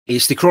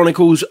It's the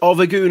Chronicles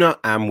of a Gooner,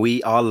 and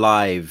we are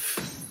live.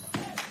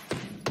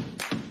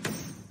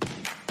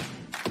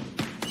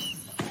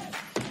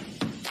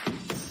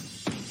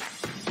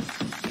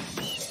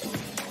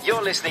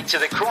 You're listening to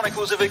the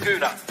Chronicles of a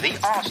Gooner, the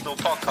Arsenal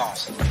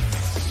podcast.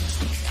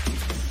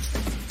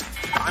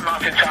 I'm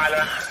Martin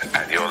Tyler,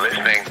 and you're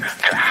listening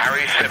to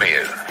Harry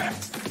Symeou.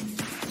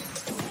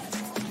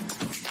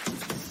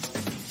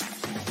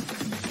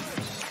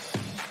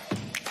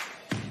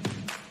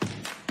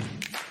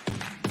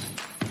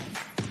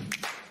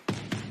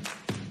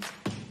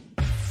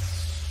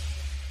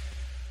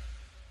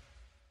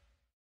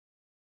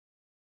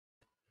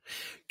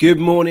 Good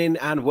morning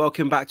and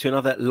welcome back to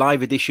another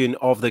live edition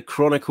of the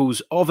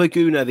Chronicles of a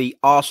Gooner, the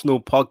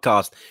Arsenal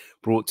podcast,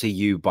 brought to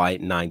you by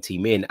 90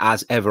 Min.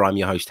 As ever, I'm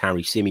your host,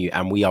 Harry Symeou,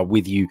 and we are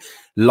with you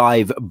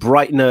live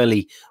bright and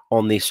early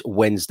on this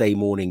Wednesday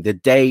morning, the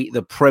day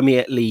the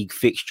Premier League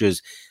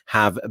fixtures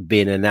have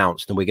been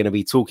announced. And we're going to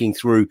be talking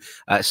through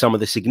some of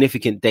the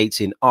significant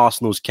dates in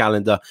Arsenal's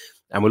calendar.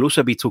 And we'll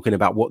also be talking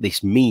about what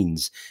this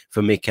means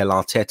for Mikel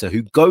Arteta,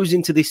 who goes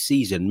into this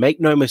season, make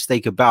no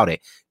mistake about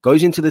it,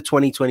 goes into the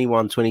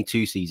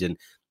 2021-22 season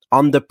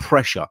under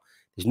pressure.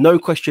 There's no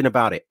question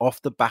about it,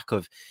 off the back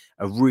of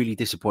a really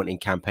disappointing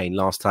campaign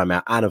last time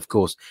out. And, of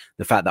course,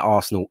 the fact that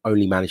Arsenal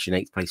only managed an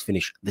 8th place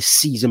finish the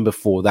season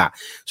before that.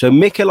 So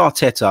Mikel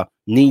Arteta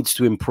needs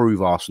to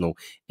improve Arsenal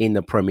in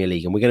the Premier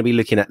League. And we're going to be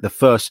looking at the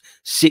first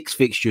 6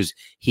 fixtures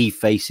he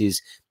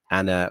faces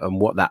and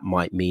what that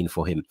might mean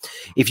for him.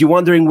 If you're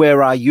wondering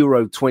where our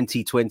Euro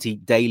 2020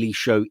 daily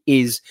show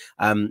is,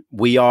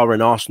 we are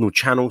an Arsenal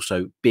channel,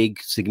 so big,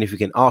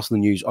 significant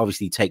Arsenal news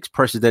obviously takes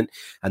precedent,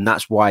 and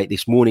that's why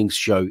this morning's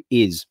show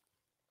is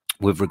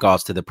with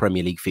regards to the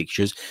Premier League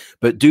fixtures.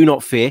 But do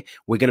not fear,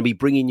 we're going to be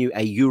bringing you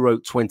a Euro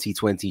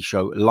 2020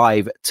 show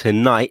live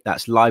tonight.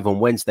 That's live on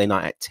Wednesday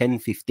night at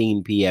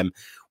 10:15 p.m,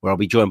 where I'll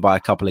be joined by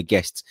a couple of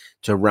guests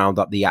to round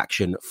up the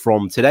action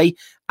from today.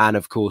 And,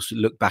 of course,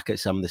 look back at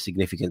some of the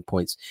significant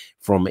points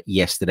from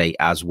yesterday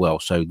as well.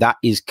 So that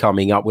is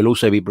coming up. We'll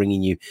also be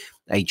bringing you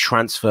a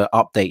transfer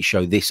update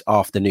show this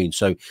afternoon.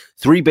 So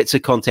 3 bits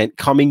of content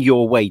coming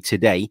your way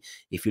today.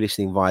 If you're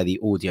listening via the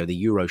audio, the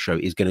Euro show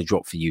is going to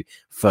drop for you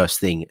first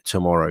thing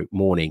tomorrow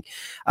morning.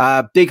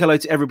 Big hello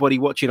to everybody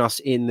watching us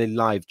in the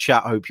live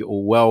chat. Hope you're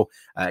all well.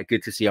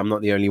 Good to see I'm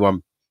not the only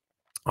one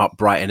up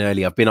bright and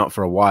early. I've been up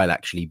for a while,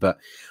 actually, but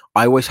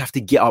I always have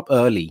to get up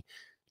early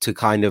to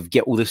kind of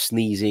get all the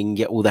sneezing,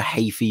 get all the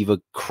hay fever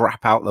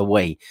crap out the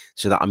way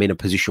so that I'm in a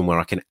position where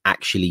I can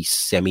actually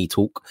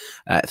semi-talk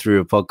through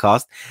a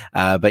podcast.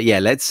 But yeah,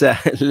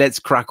 let's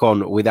crack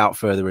on without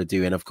further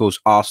ado. And of course,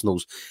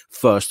 Arsenal's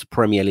first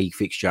Premier League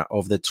fixture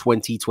of the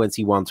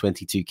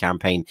 2021-22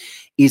 campaign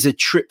is a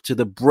trip to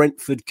the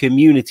Brentford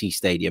Community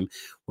Stadium,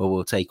 where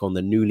we'll take on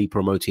the newly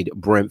promoted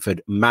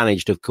Brentford,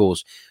 managed, of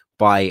course,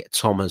 by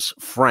Thomas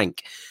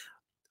Frank.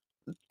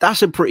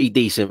 That's a pretty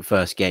decent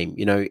first game,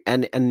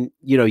 and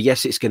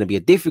yes, it's going to be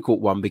a difficult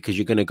one because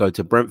you're going to go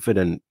to Brentford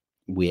and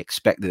we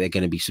expect that there are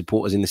going to be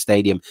supporters in the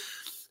stadium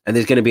and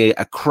there's going to be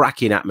a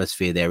cracking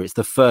atmosphere there. It's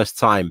the first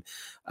time,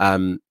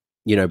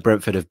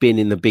 Brentford have been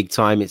in the big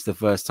time. It's the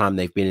first time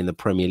they've been in the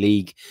Premier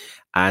League.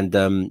 And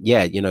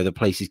the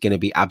place is going to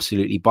be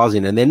absolutely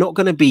buzzing, and they're not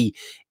going to be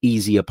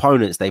easy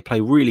opponents. They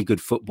play really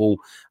good football.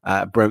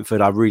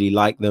 Brentford, I really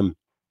like them.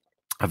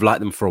 I've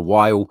liked them for a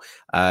while,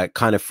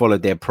 kind of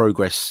followed their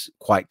progress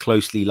quite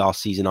closely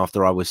last season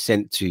after I was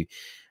sent to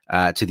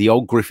the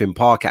old Griffin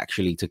Park,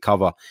 actually, to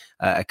cover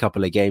a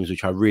couple of games,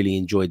 which I really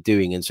enjoyed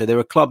doing. And so they're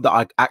a club that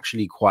I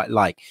actually quite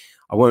like.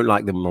 I won't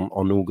like them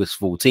on August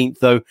 14th,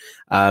 though,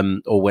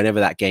 or whenever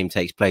that game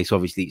takes place.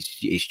 Obviously,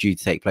 it's due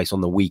to take place on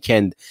the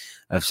weekend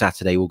of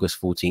Saturday, August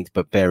 14th.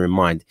 But bear in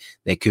mind,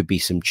 there could be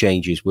some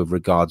changes with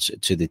regards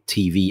to the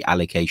TV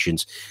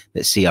allocations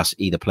that see us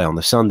either play on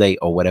the Sunday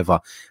or whatever.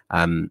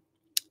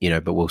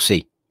 But we'll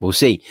see.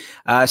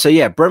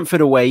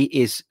 Brentford away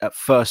is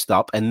first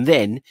up. And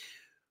then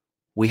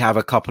we have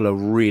a couple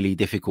of really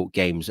difficult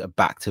games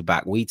back to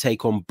back. We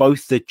take on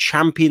both the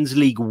Champions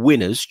League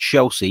winners,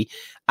 Chelsea,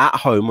 at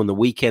home on the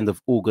weekend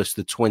of August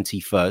the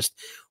 21st,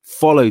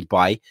 followed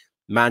by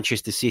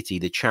Manchester City,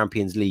 the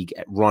Champions League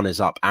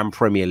runners-up and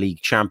Premier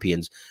League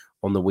champions,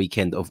 on the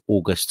weekend of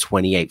August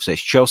 28th. So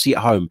it's Chelsea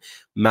at home,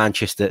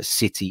 Manchester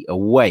City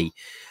away.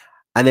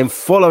 And then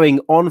following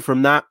on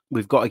from that,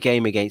 we've got a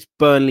game against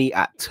Burnley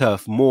at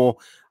Turf Moor,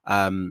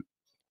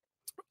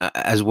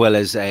 as well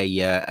as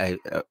a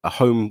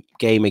home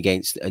game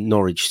against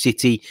Norwich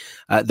City.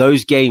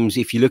 Those games,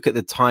 if you look at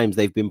the times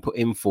they've been put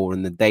in for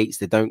and the dates,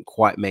 they don't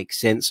quite make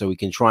sense. So we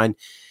can try and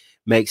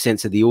make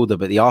sense of the order.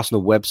 But the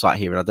Arsenal website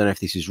here, and I don't know if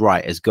this is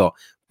right, has got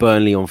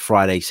Burnley on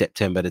Friday,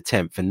 September the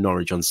 10th and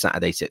Norwich on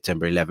Saturday,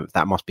 September 11th.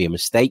 That must be a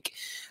mistake,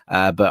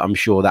 but I'm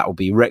sure that will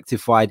be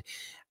rectified.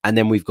 And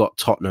then we've got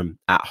Tottenham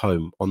at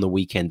home on the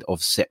weekend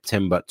of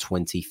September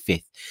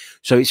 25th.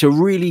 So it's a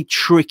really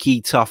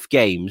tricky, tough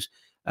games,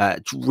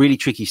 really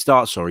tricky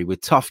start,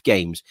 with tough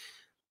games.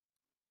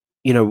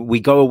 we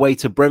go away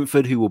to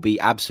Brentford, who will be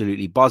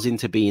absolutely buzzing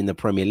to be in the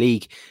Premier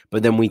League,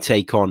 but then we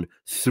take on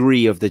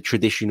 3 of the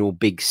traditional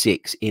big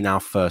 6 in our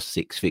first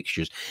 6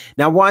 fixtures.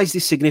 Now, why is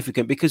this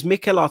significant? Because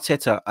Mikel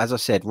Arteta, as I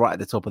said right at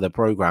the top of the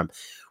programme,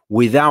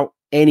 without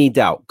any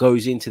doubt,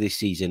 goes into this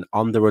season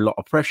under a lot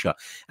of pressure.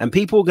 And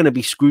people are going to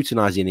be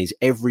scrutinising his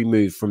every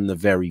move from the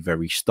very,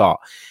 very start.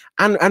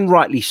 And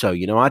rightly so.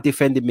 I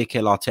defended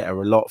Mikel Arteta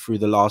a lot through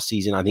the last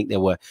season. I think there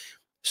were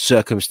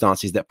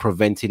circumstances that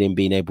prevented him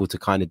being able to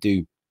kind of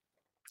do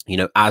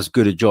as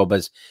good a job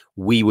as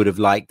we would have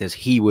liked, as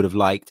he would have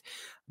liked.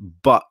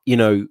 But,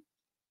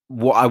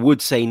 what I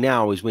would say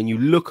now is when you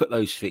look at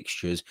those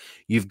fixtures,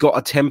 you've got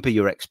to temper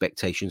your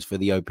expectations for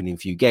the opening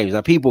few games. Now,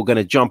 people are going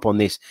to jump on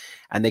this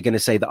and they're going to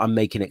say that I'm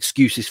making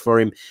excuses for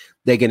him.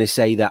 They're going to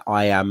say that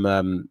I am,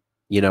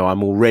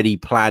 I'm already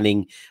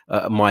planning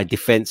my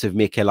defense of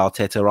Mikel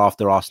Arteta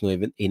after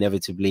Arsenal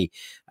inevitably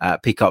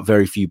pick up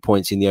very few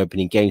points in the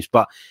opening games.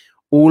 But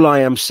all I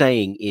am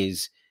saying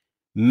is,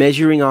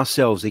 measuring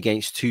ourselves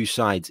against 2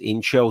 sides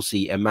in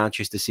Chelsea and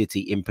Manchester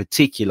City in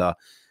particular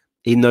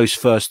in those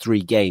first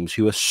 3 games,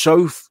 who are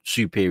so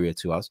superior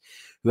to us,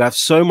 who have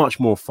so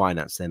much more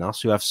finance than us,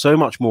 who have so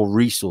much more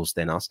resource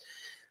than us,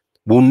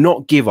 will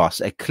not give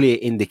us a clear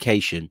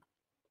indication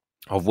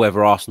of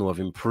whether Arsenal have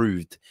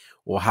improved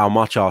or how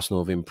much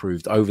Arsenal have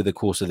improved over the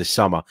course of the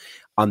summer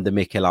under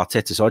Mikel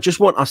Arteta. So I just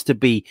want us to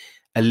be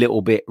a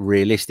little bit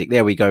realistic.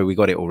 There we go. We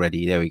got it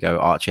already. There we go.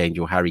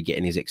 Archangel Harry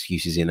getting his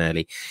excuses in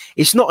early.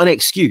 It's not an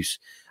excuse.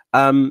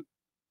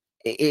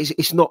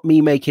 It's not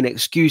me making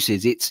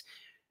excuses. It's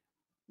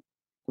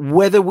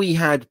whether we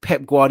had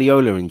Pep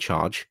Guardiola in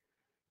charge,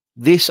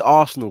 this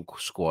Arsenal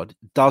squad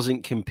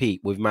doesn't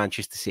compete with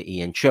Manchester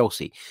City and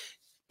Chelsea.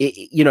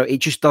 It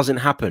just doesn't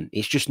happen.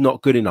 It's just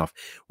not good enough.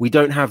 We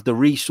don't have the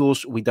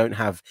resource. We don't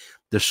have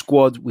the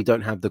squad. We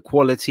don't have the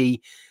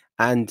quality.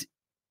 And,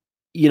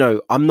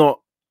 I'm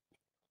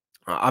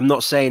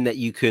not saying that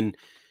you can,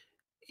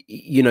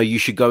 you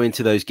should go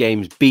into those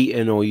games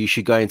beaten, or you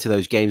should go into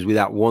those games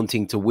without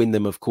wanting to win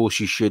them. Of course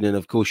you should. And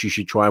of course you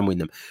should try and win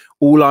them.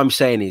 All I'm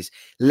saying is,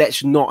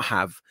 let's not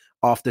have,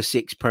 after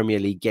 6 Premier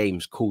League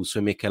games, calls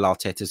for Mikel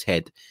Arteta's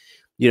head.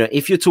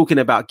 If you're talking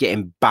about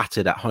getting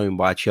battered at home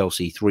by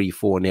Chelsea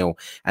 3-4-0,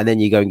 and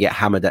then you go and get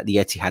hammered at the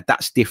Etihad,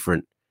 that's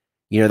different.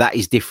 That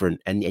is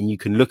different. And you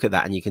can look at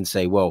that and you can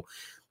say, well,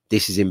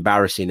 this is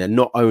embarrassing. And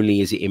not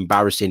only is it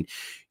embarrassing,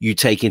 you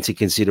take into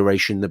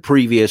consideration the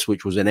previous,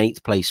 which was an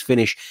 8th place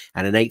finish,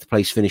 and an 8th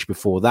place finish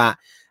before that.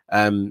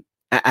 And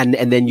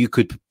then you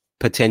could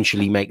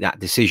potentially make that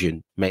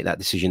decision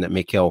that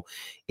Mikel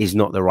is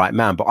not the right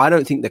man. But I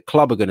don't think the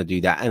club are going to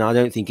do that. And I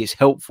don't think it's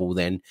helpful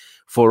then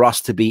for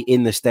us to be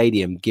in the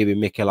stadium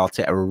giving Mikel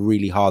Arteta a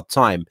really hard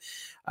time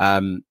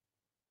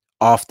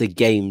after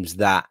games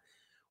that,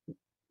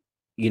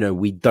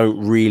 we don't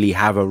really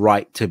have a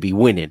right to be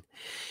winning.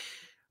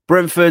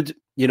 Brentford,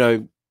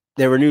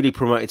 they're a newly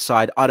promoted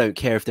side. I don't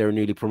care if they're a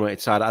newly promoted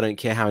side. I don't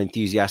care how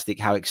enthusiastic,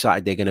 how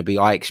excited they're going to be.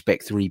 I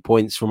expect 3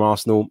 points from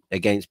Arsenal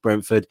against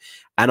Brentford.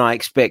 And I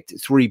expect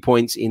 3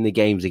 points in the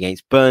games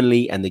against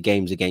Burnley and the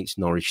games against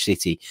Norwich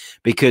City.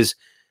 Because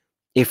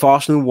if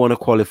Arsenal want to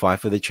qualify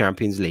for the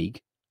Champions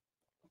League,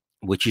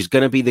 which is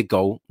going to be the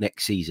goal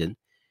next season,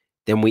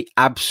 then we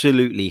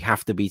absolutely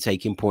have to be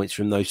taking points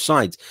from those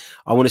sides.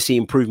 I want to see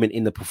improvement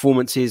in the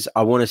performances.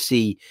 I want to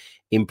see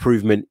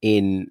improvement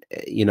in,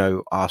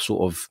 our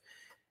sort of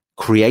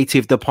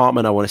creative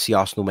department. I want to see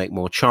Arsenal make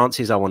more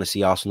chances. I want to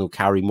see Arsenal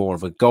carry more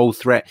of a goal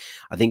threat.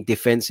 I think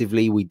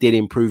defensively we did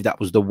improve. That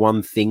was the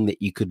one thing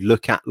that you could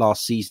look at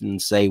last season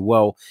and say,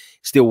 well,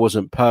 still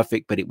wasn't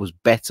perfect, but it was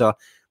better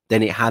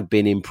than it had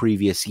been in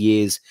previous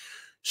years.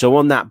 So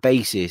on that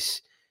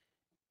basis,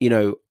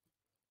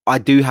 I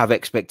do have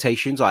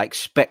expectations. I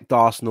expect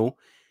Arsenal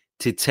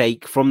to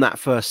take from that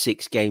first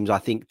 6 games, I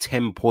think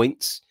 10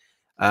 points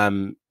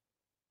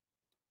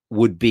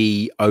would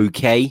be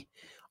okay.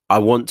 I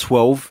want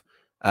 12,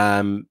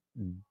 an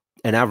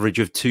average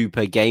of 2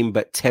 per game,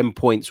 but 10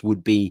 points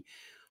would be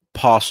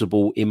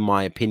passable in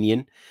my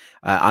opinion.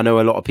 I know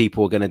a lot of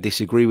people are going to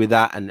disagree with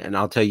that, and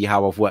I'll tell you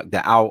how I've worked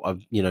that out.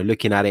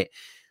 Looking at it,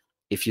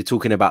 if you're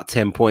talking about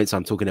 10 points,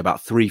 I'm talking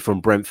about 3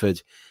 from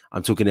Brentford.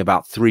 I'm talking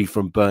about 3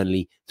 from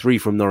Burnley, 3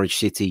 from Norwich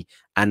City,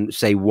 and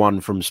say 1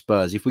 from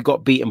Spurs. If we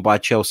got beaten by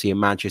Chelsea and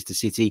Manchester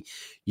City,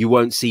 you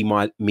won't see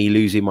me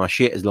losing my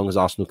shit as long as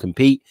Arsenal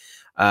compete.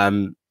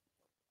 12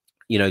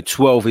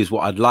 is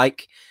what I'd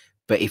like.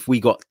 But if we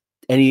got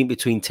anything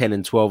between 10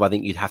 and 12, I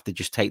think you'd have to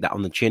just take that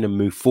on the chin and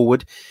move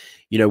forward.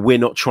 We're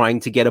not trying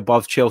to get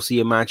above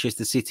Chelsea and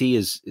Manchester City,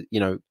 as,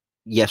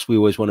 yes, we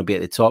always want to be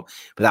at the top,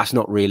 but that's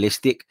not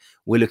realistic.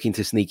 We're looking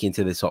to sneak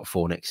into the top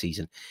 4 next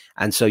season.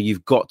 And so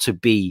you've got to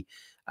be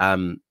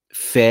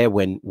fair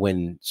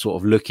when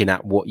sort of looking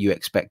at what you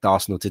expect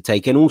Arsenal to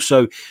take. And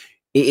also,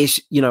 it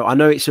is, I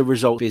know it's a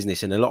result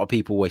business, and a lot of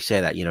people always say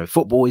that,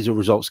 football is a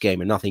results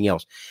game and nothing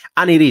else.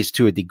 And it is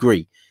to a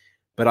degree.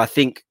 But I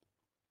think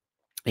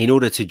in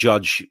order to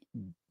judge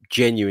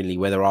genuinely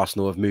whether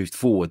Arsenal have moved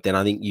forward, then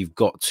I think you've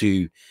got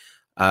to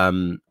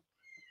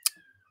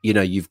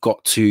you've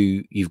got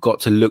to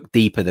look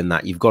deeper than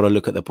that. You've got to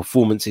look at the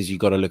performances. You've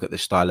got to look at the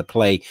style of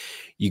play.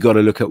 You've got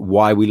to look at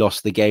why we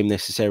lost the game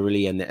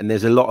necessarily. And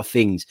there's a lot of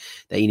things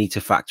that you need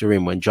to factor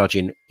in when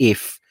judging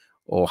if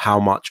or how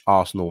much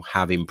Arsenal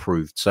have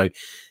improved. So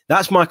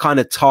that's my kind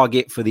of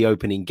target for the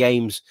opening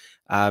games.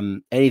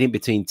 Anything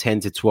between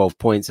 10 to 12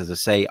 points, as I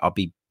say, I'll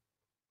be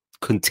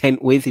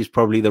content with, is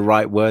probably the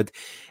right word.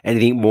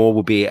 Anything more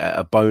will be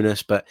a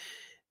bonus. But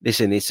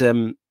listen, it's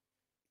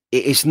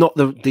not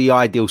the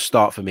ideal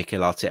start for Mikel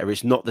Arteta.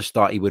 It's not the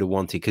start he would have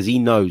wanted, because he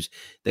knows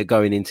that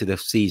going into the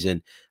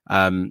season,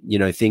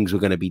 things were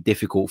going to be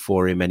difficult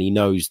for him, and he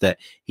knows that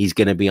he's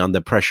going to be under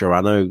pressure.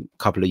 I know a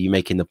couple of you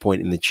making the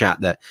point in the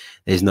chat that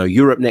there's no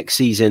Europe next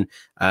season,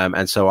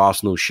 and so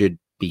Arsenal should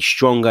be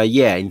stronger.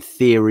 Yeah, in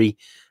theory,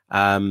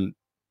 that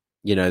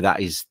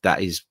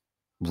is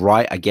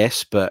right, I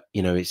guess, but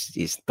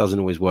it doesn't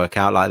always work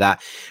out like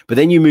that. But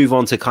then you move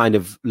on to kind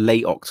of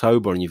late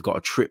October, and you've got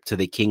a trip to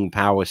the King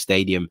Power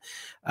Stadium,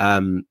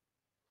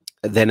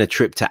 then a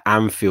trip to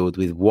Anfield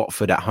with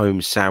Watford at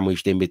home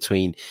sandwiched in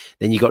between.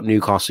 Then you got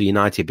Newcastle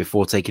United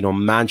before taking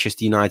on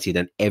Manchester United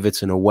and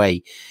Everton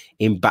away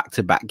in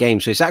back-to-back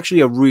games. So it's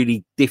actually a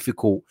really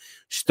difficult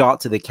start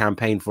to the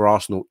campaign for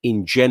Arsenal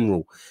in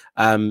general.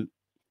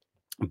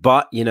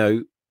 But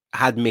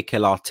had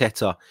Mikel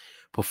Arteta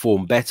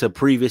performed better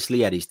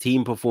previously, had his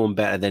team performed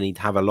better, then he'd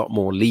have a lot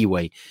more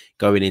leeway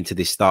going into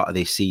this start of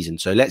this season.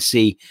 So let's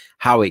see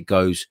how it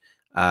goes.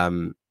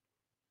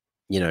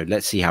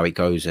 Let's see how it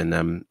goes,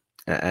 and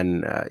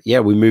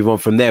we move on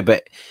from there.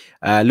 But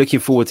looking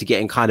forward to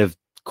getting kind of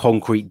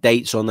concrete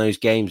dates on those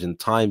games and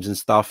times and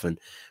stuff, and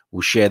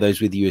we'll share those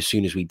with you as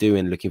soon as we do.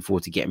 And looking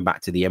forward to getting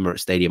back to the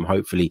Emirates Stadium,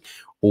 hopefully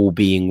all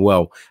being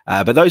well.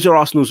 But those are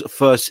Arsenal's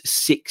first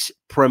 6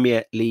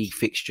 Premier League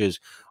fixtures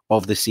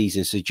of the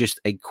season. So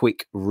just a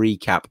quick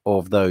recap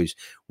of those.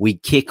 We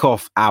kick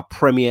off our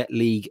Premier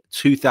League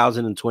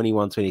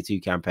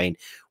 2021-22 campaign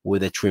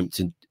with a trip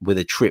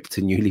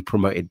to newly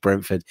promoted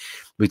Brentford.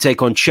 We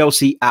take on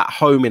Chelsea at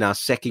home in our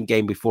second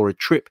game before a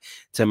trip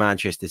to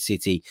Manchester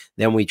City.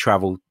 Then Norwich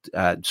travel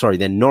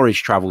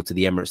to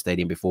the Emirates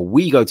Stadium before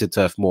we go to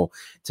Turf Moor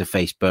to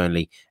face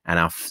Burnley. And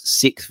our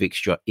 6th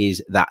fixture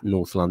is that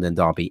North London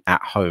derby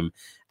at home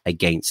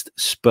against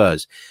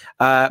Spurs.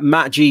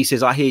 Matt G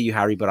says, I hear you,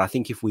 Harry, but I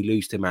think if we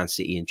lose to Man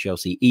City and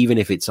Chelsea, even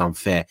if it's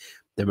unfair,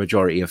 the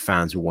majority of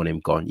fans will want him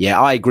gone.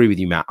 Yeah, I agree with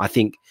you, Matt. I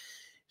think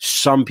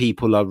some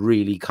people are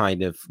really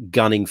kind of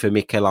gunning for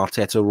Mikel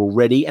Arteta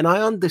already, and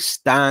I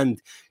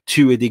understand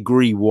to a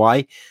degree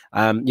why.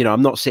 I'm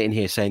not sitting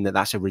here saying that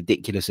that's a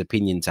ridiculous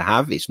opinion to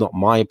have. It's not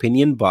my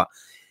opinion, but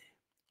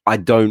I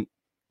don't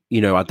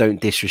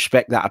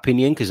disrespect that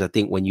opinion, because I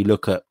think when you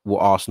look at what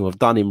Arsenal have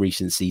done in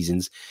recent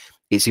seasons,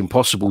 it's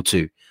impossible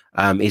to.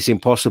 It's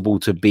impossible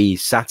to be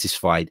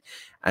satisfied.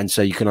 And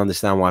so you can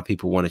understand why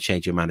people want to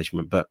change your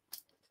management. But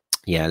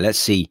yeah, let's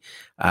see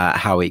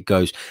how it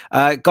goes.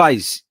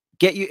 Guys,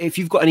 if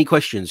you've got any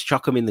questions,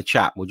 chuck them in the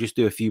chat. We'll just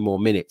do a few more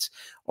minutes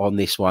on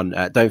this one.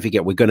 Don't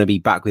forget, we're going to be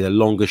back with a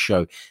longer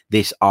show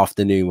this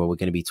afternoon, where we're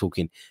going to be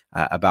talking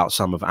about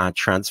some of our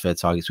transfer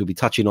targets. We'll be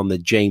touching on the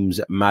James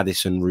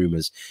Maddison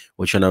rumours,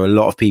 which I know a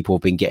lot of people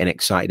have been getting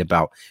excited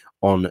about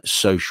on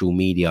social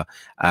media.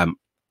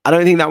 I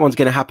don't think that one's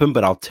going to happen,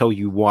 but I'll tell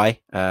you why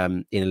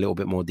in a little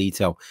bit more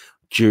detail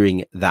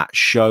during that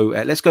show.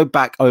 Let's go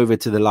back over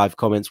to the live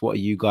comments. What are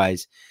you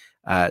guys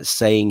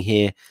saying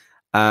here?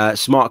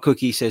 Smart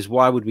Cookie says,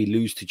 why would we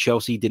lose to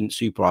Chelsea? Didn't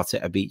Super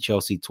Arteta beat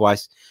Chelsea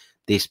twice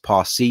this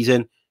past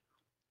season?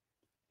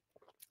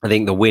 I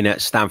think the win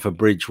at Stamford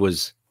Bridge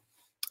was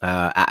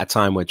at a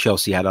time where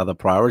Chelsea had other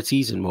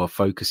priorities and were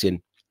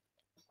focusing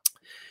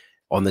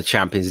on the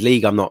Champions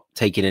League. I'm not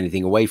taking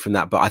anything away from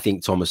that, but I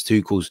think Thomas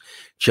Tuchel's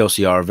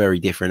Chelsea are a very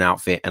different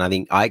outfit,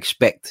 and I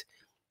expect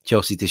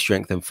Chelsea to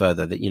strengthen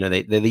further. That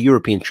they're the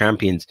European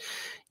champions.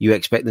 You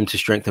expect them to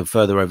strengthen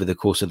further over the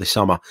course of the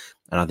summer,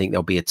 and I think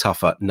they'll be a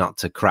tougher nut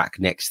to crack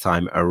next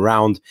time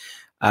around.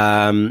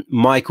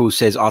 Michael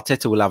says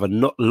Arteta will have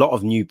a lot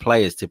of new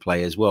players to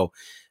play as well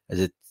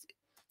as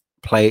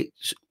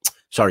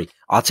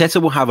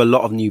Arteta will have a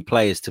lot of new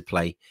players to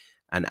play,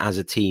 and as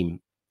a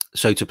team.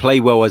 So to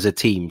play well as a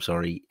team,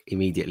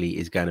 immediately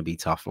is going to be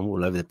tough. I'm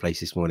all over the place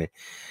this morning.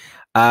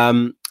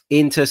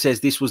 Inter says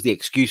this was the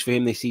excuse for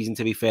him this season,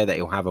 to be fair, that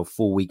he'll have a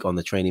full week on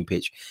the training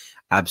pitch.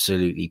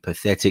 Absolutely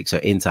pathetic. So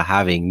Inter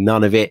having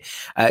none of it.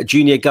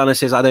 Junior Gunner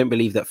says, I don't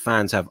believe that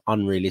fans have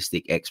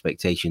unrealistic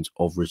expectations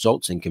of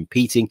results and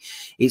competing.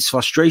 It's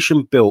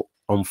frustration built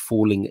on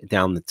falling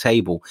down the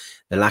table,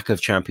 the lack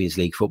of Champions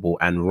League football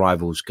and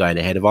rivals going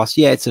ahead of us.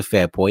 Yeah, it's a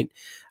fair point.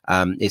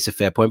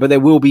 But there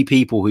will be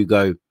people who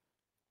go,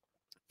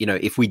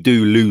 if we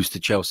do lose to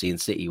Chelsea and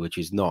City, which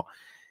is not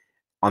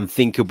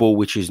unthinkable,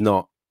 which is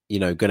not,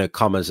 going to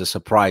come as a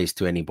surprise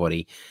to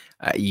anybody,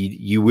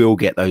 you will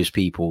get those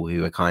people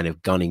who are kind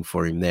of gunning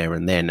for him there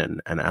and then.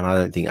 And I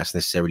don't think that's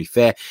necessarily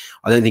fair.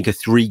 I don't think a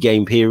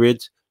 3-game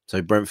period,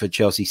 so Brentford,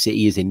 Chelsea,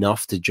 City, is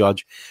enough to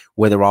judge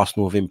whether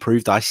Arsenal have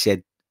improved. I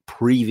said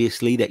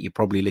previously that you're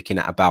probably looking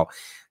at about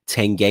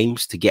 10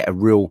 games to get a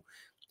real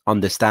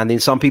understanding.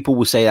 Some people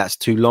will say that's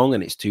too long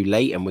and it's too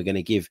late, and we're going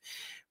to give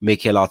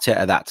Mikel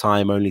Arteta that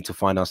time only to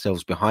find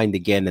ourselves behind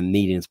again and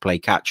needing to play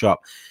catch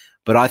up.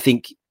 But I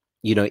think,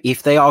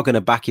 if they are going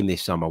to back him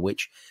this summer,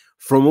 which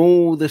from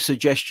all the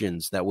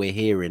suggestions that we're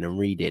hearing and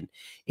reading,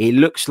 it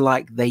looks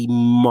like they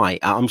might.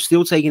 I'm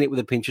still taking it with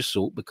a pinch of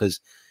salt because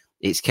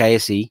it's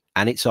KSE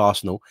and it's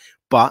Arsenal.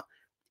 But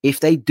if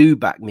they do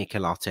back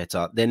Mikel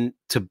Arteta, then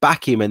to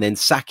back him and then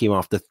sack him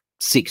after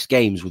 6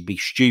 games would be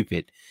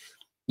stupid.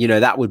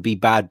 That would be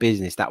bad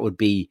business. That would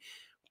be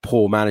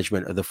poor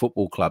management of the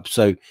football club.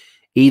 So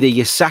either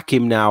you sack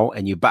him now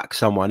and you back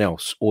someone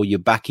else, or you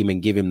back him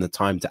and give him the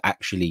time to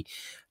actually,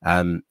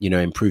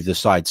 improve the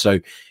side. So,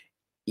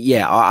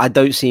 yeah, I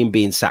don't see him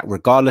being sacked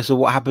regardless of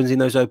what happens in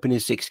those opening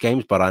 6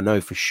 games. But I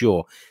know for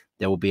sure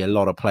there will be a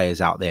lot of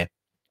players out there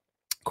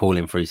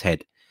calling for his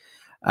head.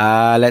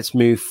 Let's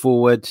move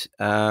forward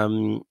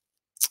in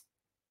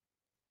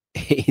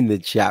the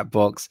chat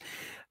box.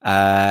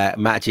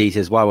 Matt G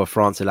says, why were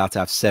France allowed to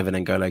have 7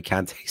 N'Golo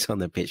Kantés on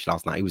the pitch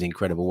last night? He was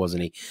incredible,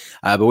 wasn't he?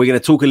 But we're going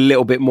to talk a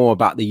little bit more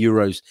about the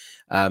Euros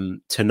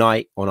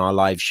tonight on our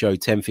live show,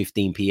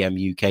 10:15 p.m.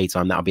 UK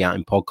time. That'll be out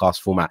in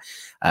podcast format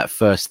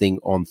first thing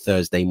on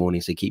Thursday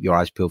morning. So keep your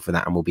eyes peeled for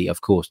that. And we'll be,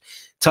 of course,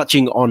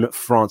 touching on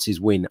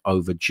France's win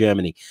over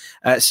Germany.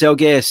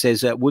 Selgair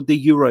says, would the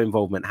Euro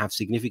involvement have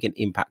significant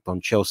impact on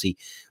Chelsea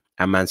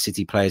and Man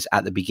City players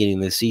at the beginning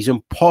of the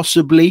season?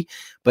 Possibly,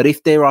 but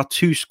if there are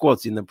 2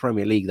 squads in the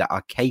Premier League that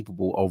are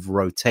capable of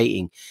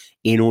rotating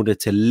in order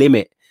to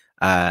limit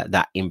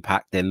that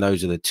impact, then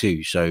those are the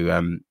 2.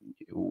 So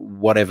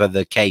whatever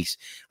the case,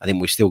 I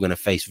think we're still going to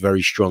face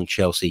very strong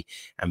Chelsea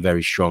and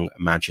very strong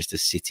Manchester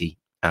City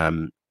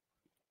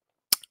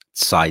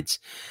sides.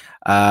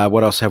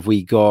 What else have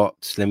we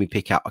got? Let me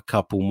pick out a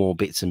couple more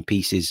bits and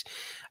pieces.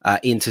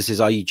 Inter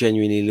says, are you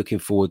genuinely looking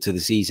forward to the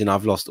season?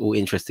 I've lost all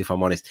interest, if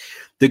I'm honest.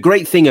 The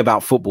great thing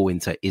about football,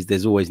 Inter, is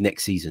there's always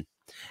next season.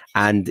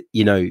 And,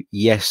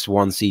 yes,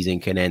 one season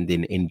can end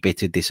in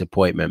bitter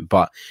disappointment.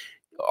 But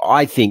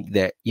I think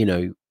that,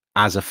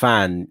 as a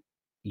fan,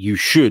 you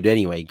should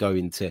anyway go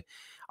into...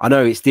 I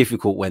know it's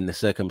difficult when the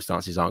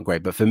circumstances aren't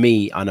great. But for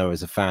me, I know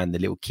as a fan, the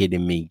little kid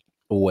in me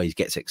always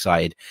gets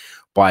excited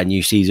by a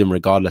new season,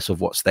 regardless of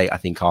what state I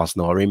think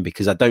Arsenal are in,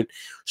 because I don't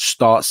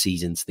start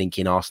seasons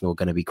thinking Arsenal are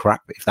going to be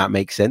crap, if that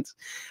makes sense.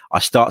 I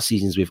start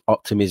seasons with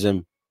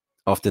optimism.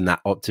 Often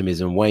that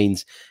optimism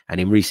wanes, and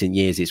in recent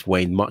years it's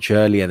waned much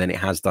earlier than it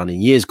has done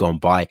in years gone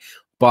by.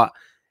 But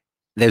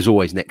there's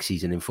always next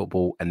season in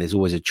football, and there's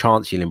always a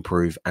chance you'll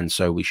improve, and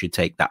so we should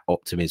take that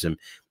optimism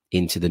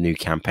into the new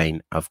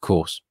campaign, of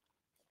course.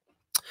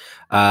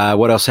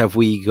 What else have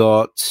we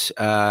got?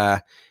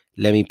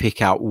 Let me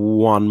pick out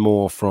one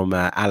more from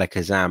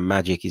Alakazam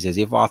Magic. He says,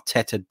 if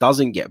Arteta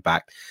doesn't get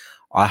back,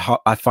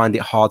 I find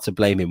it hard to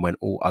blame him when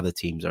all other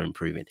teams are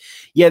improving.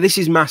 Yeah, this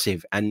is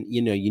massive. And,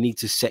 you need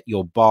to set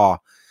your bar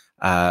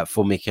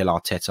for Mikel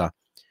Arteta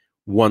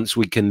once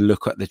we can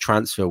look at the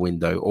transfer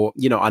window. Or,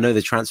 I know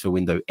the transfer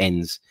window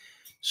ends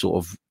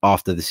sort of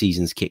after the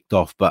season's kicked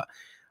off, but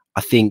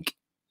I think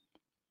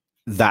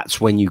that's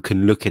when you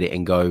can look at it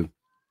and go,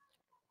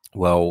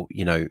 well,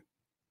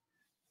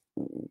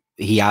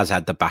 he has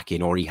had the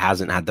backing or he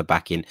hasn't had the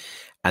backing,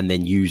 and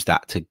then use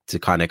that to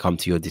kind of come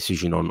to your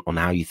decision on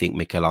how you think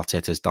Mikel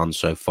Arteta's done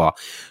so far.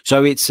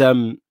 So it's,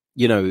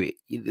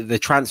 the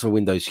transfer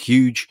window is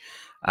huge.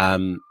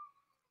 I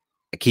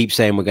keep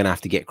saying we're going to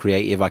have to get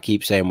creative. I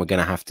keep saying we're going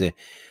to have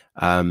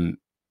to,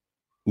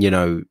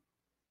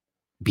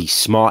 be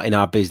smart in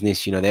our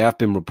business. There have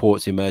been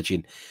reports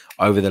emerging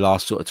over the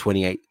last sort of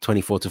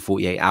 24 to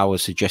 48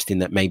 hours suggesting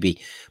that maybe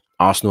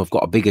Arsenal have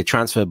got a bigger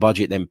transfer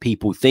budget than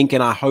people think,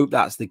 and I hope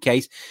that's the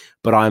case,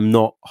 but I'm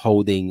not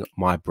holding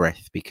my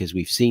breath because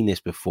we've seen this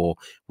before.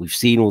 We've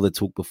seen all the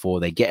talk before.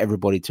 They get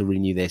everybody to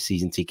renew their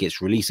season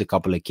tickets, release a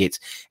couple of kits.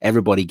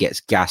 Everybody gets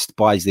gassed,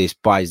 buys this,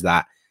 buys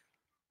that,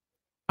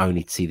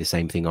 only to see the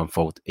same thing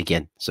unfold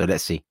again. So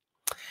let's see.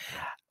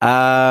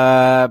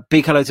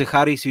 Big hello to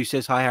Haris, who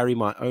says, hi, Harry.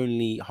 My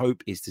only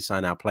hope is to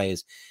sign our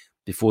players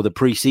before the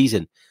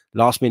pre-season.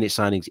 Last minute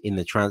signings in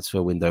the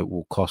transfer window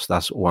will cost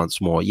us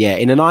once more. Yeah,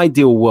 in an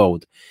ideal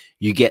world,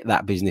 you get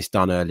that business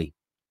done early.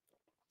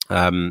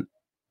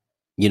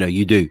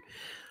 You do.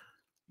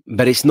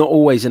 But it's not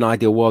always an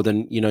ideal world.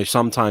 And,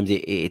 sometimes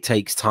it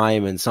takes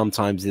time, and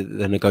sometimes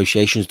the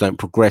negotiations don't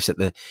progress at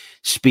the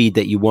speed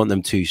that you want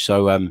them to.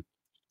 So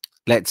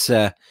let's,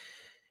 in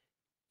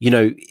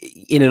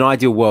an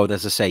ideal world,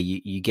 as I say,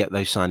 you get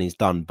those signings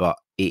done, but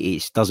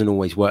it doesn't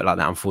always work like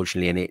that,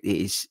 unfortunately. And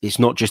it's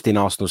not just in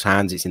Arsenal's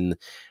hands. It's in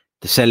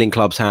the selling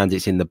club's hands,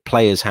 it's in the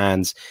players'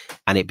 hands,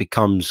 and it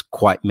becomes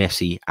quite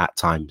messy at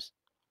times.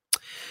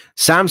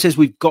 Sam says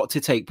we've got to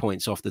take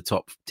points off the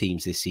top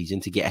teams this season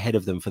to get ahead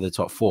of them for the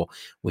top 4.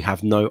 We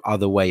have no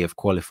other way of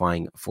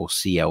qualifying for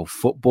CL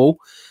football.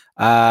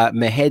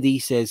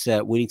 Mehedi says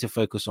we need to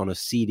focus on a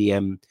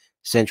CDM,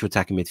 central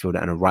attacking midfielder,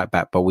 and a right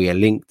back, but we are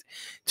linked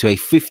to a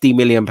 £50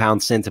 million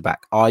centre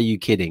back. Are you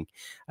kidding?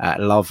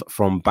 Love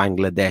from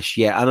Bangladesh.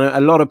 Yeah, and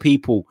a lot of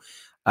people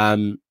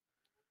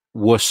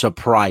were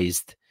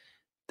surprised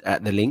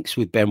at the links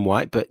with Ben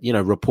White, but,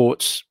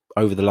 reports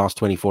over the last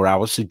 24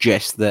 hours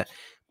suggest that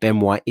Ben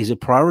White is a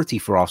priority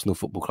for Arsenal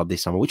Football Club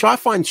this summer, which I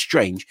find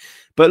strange.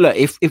 But look,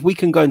 if we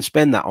can go and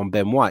spend that on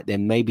Ben White,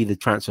 then maybe the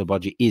transfer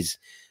budget is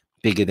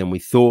bigger than we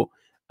thought.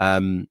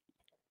 Mikel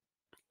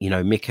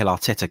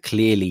Arteta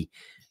clearly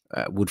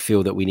would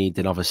feel that we need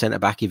another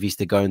centre-back if he's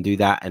to go and do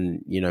that.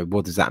 And,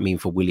 what does that mean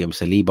for William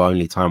Saliba?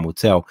 Only time will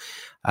tell.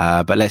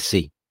 But let's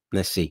see.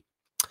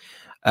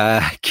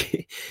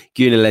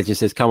 Guna Legend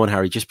says, come on,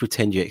 Harry, just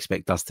pretend you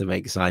expect us to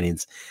make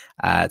signings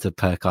to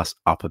perk us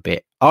up a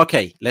bit.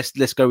 Okay,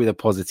 let's go with the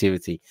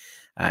positivity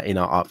in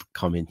our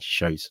upcoming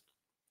shows.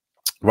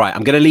 Right,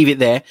 I'm going to leave it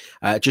there.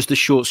 Just a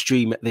short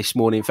stream this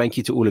morning. Thank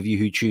you to all of you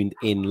who tuned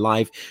in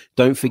live.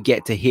 Don't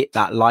forget to hit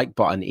that like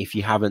button if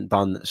you haven't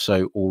done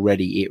so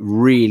already. It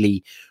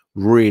really,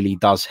 really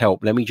does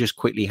help. Let me just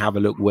quickly have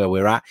a look where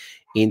we're at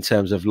in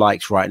terms of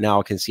likes right now.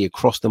 I can see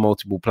across the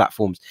multiple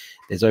platforms,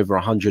 there's over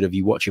 100 of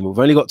you watching. We've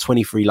only got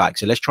 23 likes.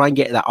 So let's try and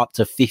get that up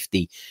to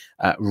 50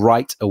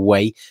 right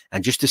away.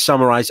 And just to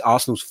summarize,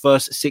 Arsenal's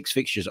first 6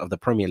 fixtures of the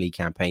Premier League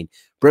campaign: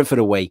 Brentford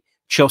away,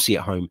 Chelsea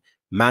at home,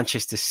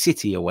 Manchester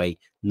City away,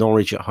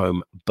 Norwich at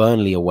home,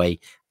 Burnley away,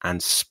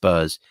 and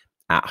Spurs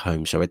at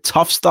home. So a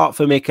tough start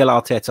for Mikel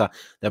Arteta.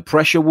 The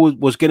pressure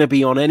was going to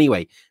be on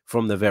anyway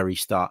from the very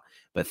start,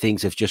 but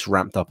things have just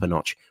ramped up a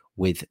notch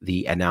with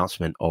the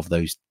announcement of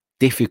those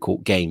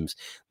difficult games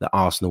that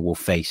Arsenal will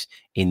face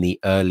in the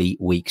early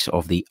weeks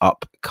of the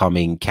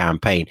upcoming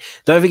campaign.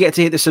 Don't forget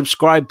to hit the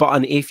subscribe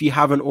button if you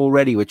haven't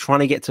already. We're trying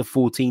to get to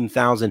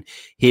 14,000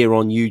 here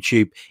on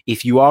YouTube.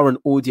 If you are an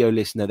audio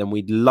listener, then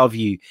we'd love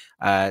you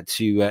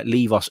to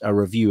leave us a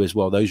review as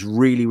well. Those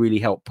really, really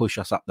help push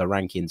us up the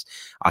rankings.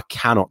 I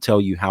cannot tell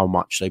you how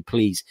much. So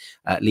please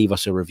leave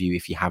us a review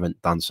if you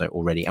haven't done so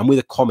already. And with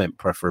a comment,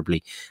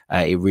 preferably.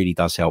 It really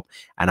does help.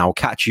 And I'll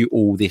catch you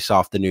all this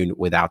afternoon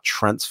with our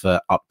transfer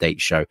update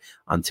show.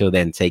 Until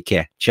then, take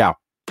care. Ciao.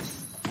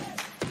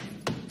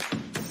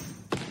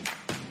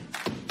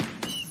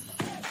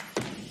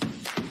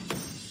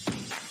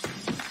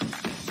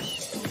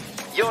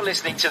 You're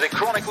listening to the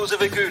Chronicles of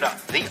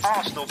Aguna, the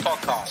Arsenal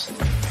podcast.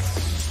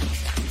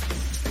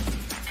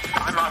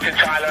 I'm Martin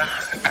Tyler,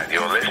 and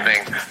you're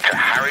listening to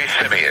Harry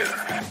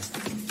Symeou.